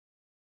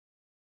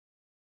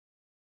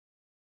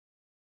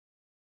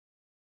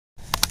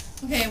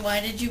Okay, why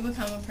did you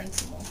become a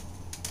principal?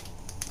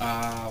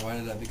 Why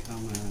did I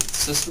become an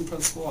assistant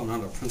principal? I'm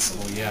not a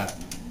principal yet.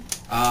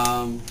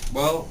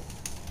 Well,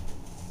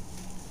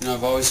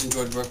 I've always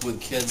enjoyed working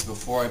with kids.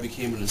 Before I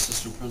became an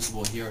assistant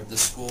principal here at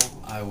this school,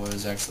 I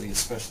was actually a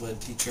special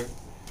ed teacher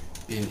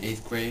in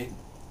 8th grade.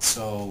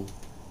 So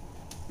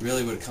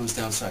really what it comes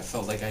down to, I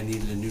felt like I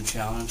needed a new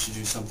challenge to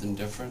do something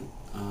different.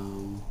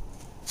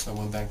 So I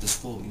went back to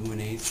school at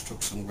UNH,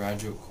 took some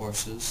graduate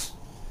courses,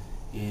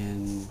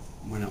 and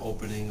when an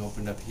opening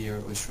opened up here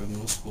at Oyster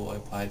Middle School, I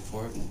applied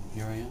for it, and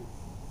here I am.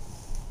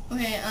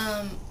 Okay,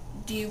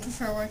 do you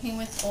prefer working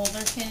with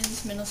older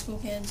kids, middle school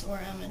kids, or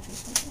elementary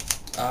school kids?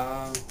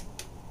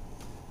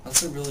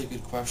 That's a really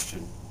good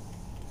question.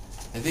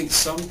 I think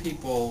some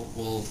people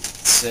will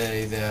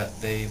say that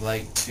they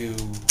like to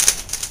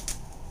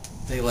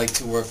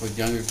work with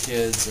younger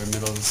kids or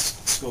middle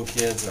school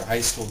kids or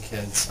high school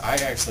kids. I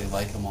actually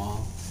like them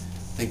all.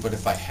 But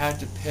if I had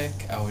to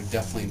pick, I would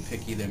definitely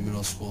pick either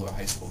middle school or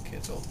high school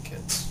kids, older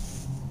kids.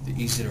 They're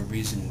easy to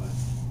reason with.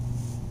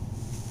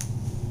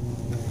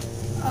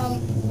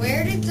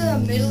 Where did the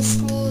middle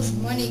school's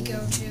money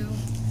go to?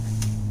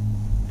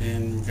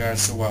 In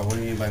regards to what? What do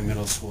you mean by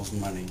middle school's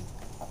money?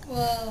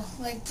 Well,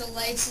 like the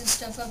lights and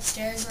stuff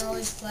upstairs are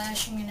always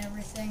flashing and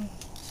everything,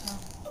 so.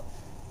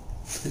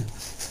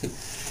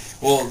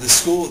 Well, the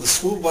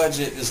school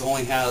budget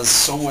only has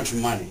so much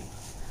money.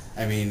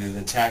 I mean, and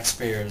the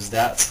taxpayers,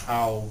 that's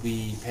how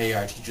we pay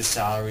our teacher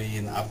salary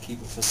and the upkeep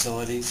of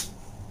facilities.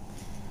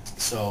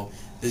 So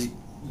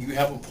you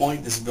have a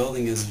point. This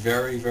building is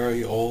very,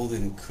 very old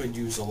and could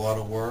use a lot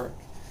of work.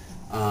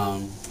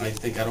 I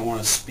don't want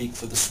to speak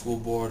for the school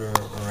board or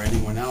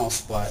anyone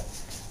else, but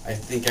I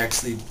think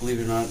actually, believe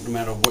it or not, no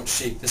matter what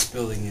shape this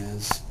building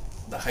is,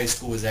 the high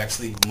school is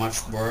actually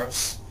much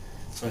worse.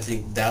 So I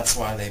think that's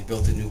why they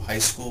built a new high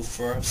school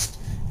first,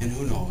 and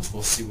who knows,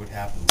 we'll see what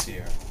happens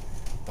here.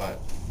 But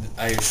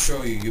I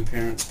assure you, your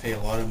parents pay a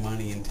lot of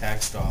money in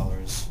tax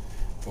dollars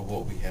for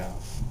what we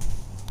have.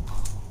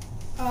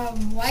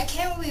 Why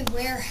can't we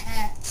wear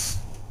hats?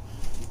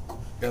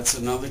 That's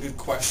another good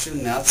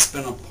question. That's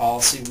been a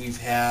policy we've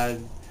had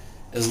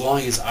as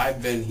long as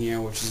I've been here,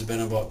 which has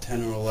been about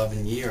 10 or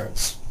 11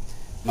 years.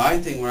 What I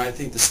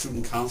think the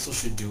student council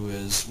should do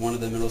is, one of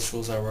the middle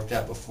schools I worked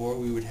at before,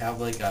 we would have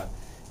like a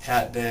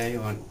hat day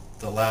on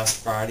the last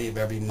Friday of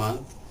every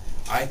month.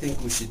 I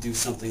think we should do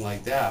something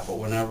like that, but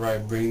whenever I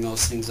bring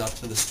those things up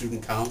to the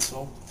student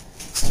council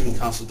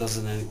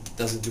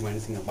doesn't do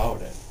anything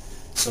about it.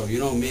 So you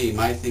know me,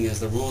 my thing is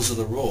the rules are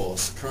the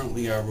rules.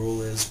 Currently our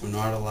rule is we're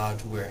not allowed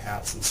to wear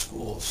hats in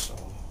schools, so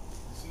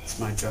it's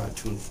my job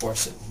to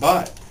enforce it.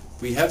 But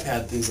we have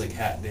had things like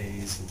hat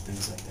days and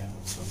things like that.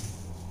 So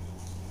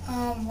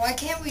Why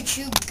can't we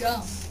chew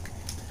gum?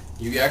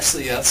 you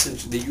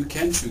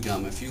can chew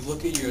gum. If you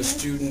look at your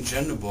student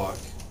agenda book,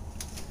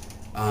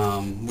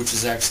 which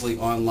is actually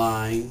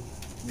online,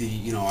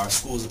 our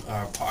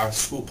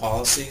school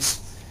policies,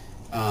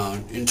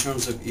 in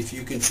terms of if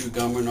you can chew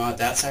gum or not,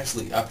 that's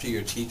actually up to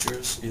your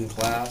teachers in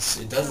class.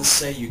 It doesn't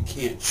say you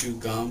can't chew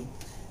gum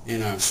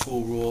in our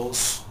school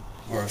rules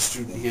or our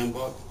student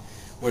handbook.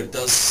 What it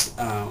does,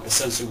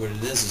 essentially what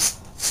it is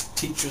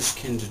teachers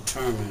can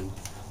determine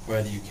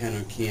whether you can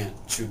or can't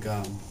chew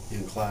gum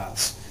in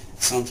class.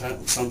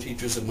 Sometimes, some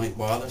teachers it might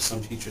bother,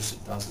 some teachers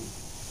it doesn't.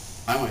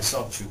 I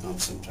myself chew gum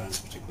sometimes,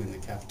 particularly in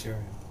the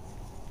cafeteria.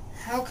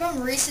 How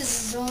come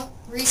recess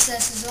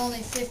is only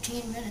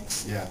 15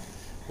 minutes? Yeah.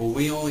 Well,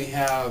 we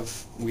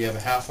have a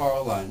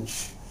half-hour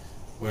lunch.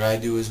 What I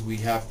do is we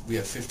have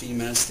 15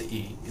 minutes to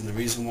eat, and the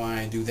reason why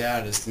I do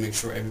that is to make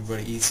sure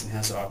everybody eats and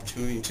has the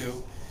opportunity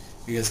to.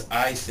 Because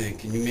I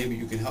think, and maybe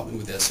you can help me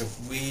with this,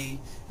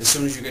 as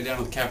soon as you get down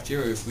to the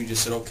cafeteria, if we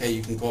just said, okay,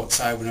 you can go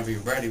outside whenever you're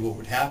ready, what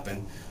would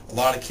happen? A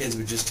lot of kids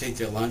would just take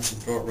their lunch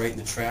and throw it right in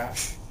the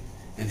trash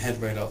and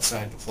head right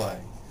outside to play.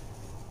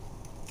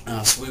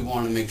 So we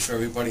want to make sure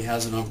everybody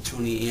has an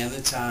opportunity and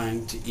the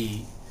time to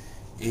eat.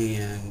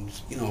 And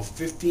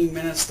 15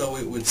 minutes, though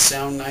it would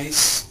sound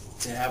nice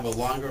to have a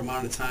longer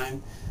amount of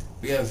time,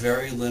 we have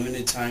very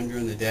limited time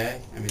during the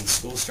day. I mean,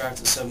 school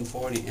starts at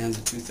 7:40, ends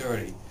at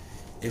 2:30.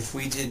 If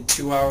we did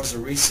 2 hours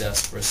of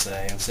recess per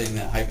se, I'm saying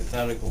that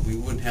hypothetical, we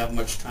wouldn't have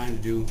much time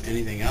to do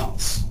anything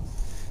else.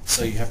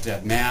 So you have to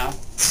have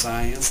math,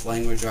 science,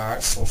 language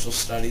arts, social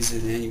studies,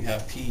 and then you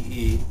have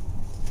PE,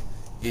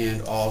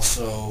 and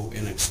also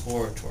an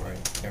exploratory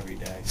every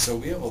day. So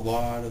we have a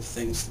lot of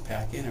things to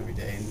pack in every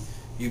day. And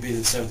you being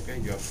in 7th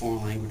grade, you have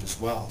foreign language as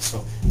well.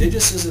 So there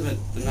just isn't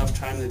enough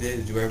time in the day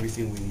to do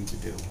everything we need to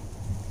do.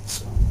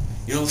 So,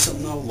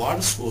 something though, a lot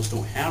of schools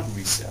don't have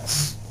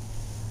recess.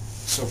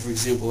 So for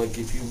example, like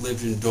if you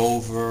lived in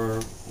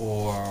Dover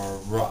or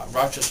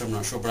Rochester, I'm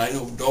not sure, but I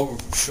know Dover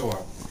for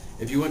sure.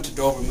 If you went to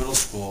Dover Middle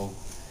School,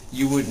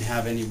 you wouldn't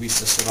have any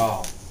recess at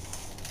all.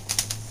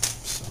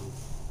 So.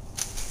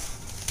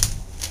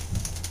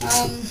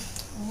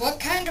 What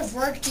kind of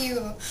work do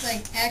you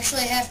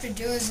actually have to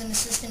do as an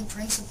assistant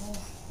principal?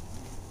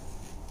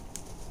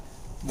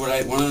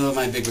 One of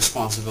my big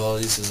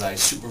responsibilities is I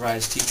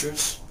supervise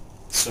teachers.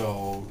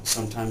 So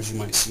sometimes you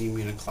might see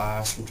me in a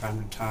class from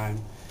time to time.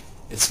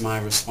 It's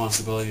my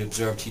responsibility to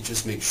observe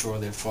teachers, make sure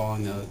they're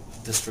following the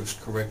district's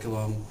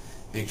curriculum,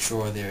 make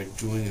sure they're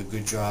doing a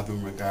good job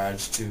in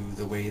regards to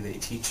the way they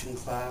teach in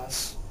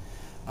class.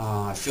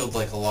 I field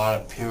like a lot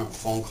of parent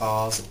phone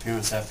calls. The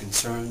parents have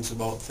concerns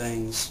about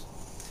things.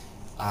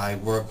 I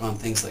work on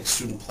things like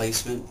student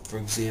placement. For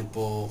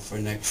example, for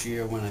next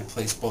year when I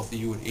place both of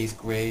you in 8th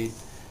grade,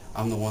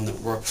 I'm the one that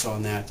works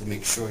on that to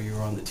make sure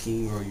you're on the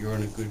team or you're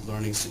in a good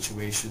learning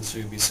situation so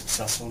you'll be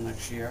successful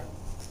next year.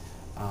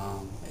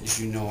 As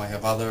you know, I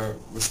have other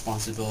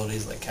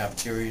responsibilities like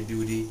cafeteria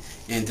duty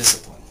and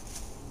discipline.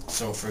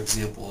 So for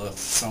example, if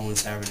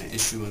someone's having an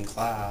issue in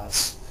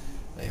class,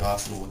 they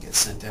often will get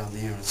sent down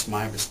there, and it's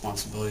my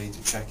responsibility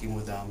to check in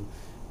with them,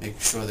 make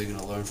sure they're going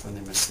to learn from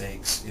their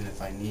mistakes, and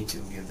if I need to,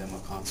 give them a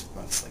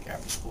consequence like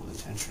after-school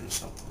detention or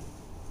something.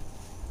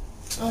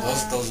 So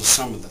those are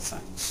some of the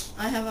things.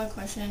 I have a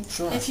question.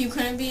 Sure. If you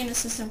couldn't be an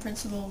assistant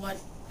principal, what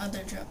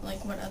other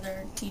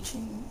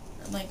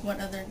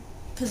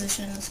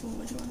position in the school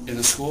would you want to be? In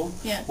the school?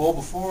 Yeah. Well,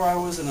 before I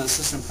was an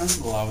assistant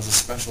principal, I was a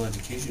special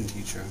education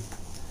teacher.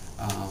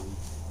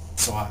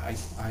 So I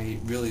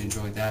really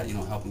enjoyed that, you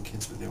know, helping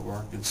kids with their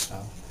work and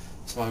stuff.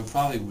 So I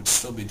probably would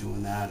still be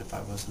doing that if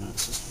I wasn't an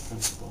assistant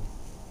principal.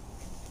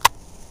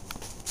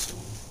 So.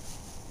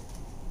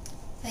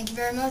 Thank you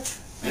very much.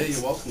 Hey,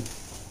 you're welcome.